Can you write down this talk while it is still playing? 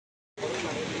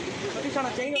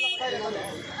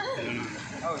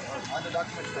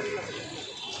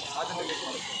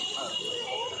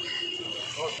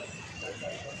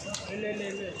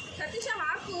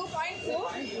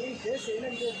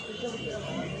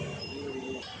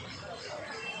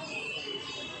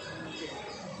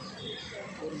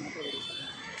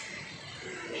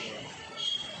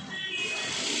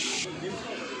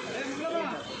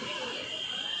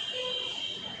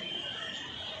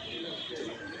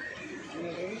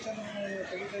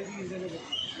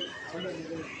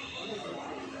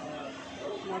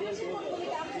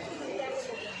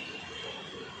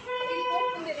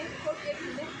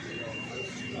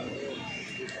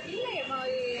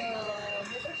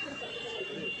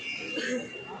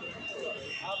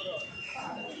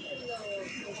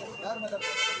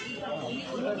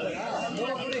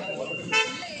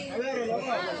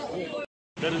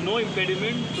There is no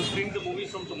impediment to screen the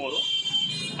movies from tomorrow.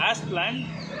 As planned,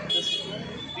 the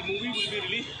movie will be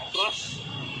released across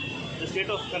the state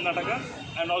of Karnataka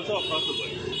and also across the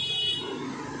world.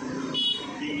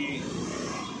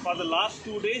 For the last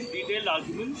 2 days, detailed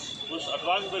arguments was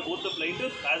advanced by both the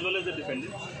plaintiff as well as the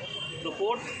defendants. The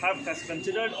court has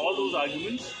considered all those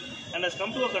arguments and has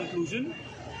come to a conclusion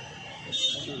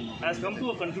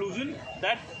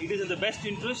that it is in the best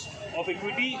interest of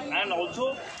equity, and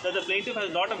also that the plaintiff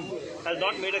has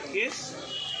not made a case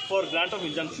for grant of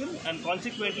injunction, and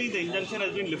consequently the injunction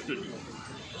has been lifted.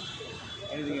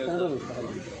 Anything else?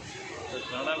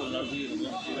 Canada will not be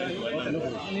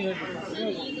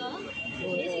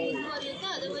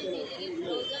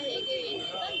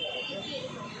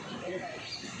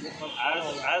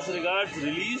as regards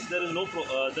release, there is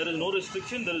no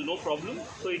restriction, there is no problem,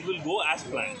 so it will go as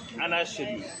planned and as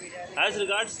scheduled. As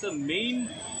regards the main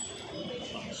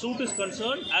suit is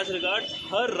concerned, as regards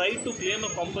her right to claim a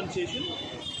compensation,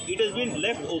 it has been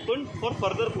left open for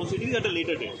further proceedings at a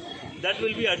later date. That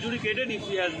will be adjudicated if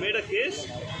she has made a case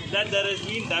that there has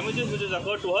been damages which has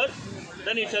occurred to her.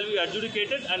 Then it shall be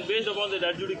adjudicated, and based upon that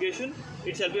adjudication,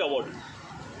 it shall be awarded.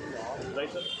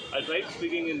 Right, sir? I tried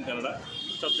speaking in Kannada,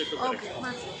 subject to correction.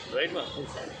 Okay. Right, ma'am?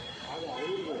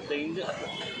 The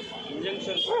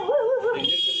injunction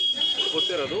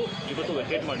ಕೊಟ್ಟಿರೋದು ಇವತ್ತು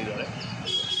vacate ಮಾಡಿದ್ದಾರೆ.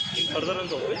 In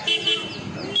furtherance of which,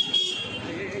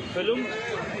 film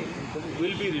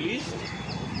will be released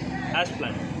as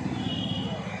planned.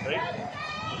 Right?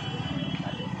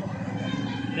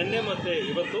 ನಿನ್ನೆ ಮತ್ತೆ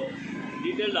ಇವತ್ತು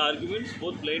detailed arguments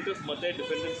both plaintiff ಮತ್ತು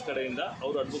defendants ಕಡೆಯಿಂದ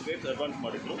ಅವರು advocates advance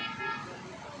ಮಾಡಿದ್ರು.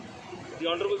 The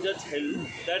Honorable Judge held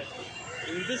that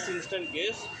in this instant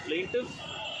case, plaintiff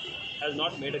has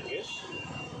not made a case,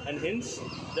 and hence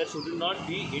there should not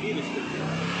be any restriction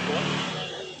for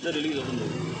the release of the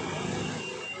movie.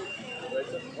 Right,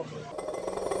 sir? Okay.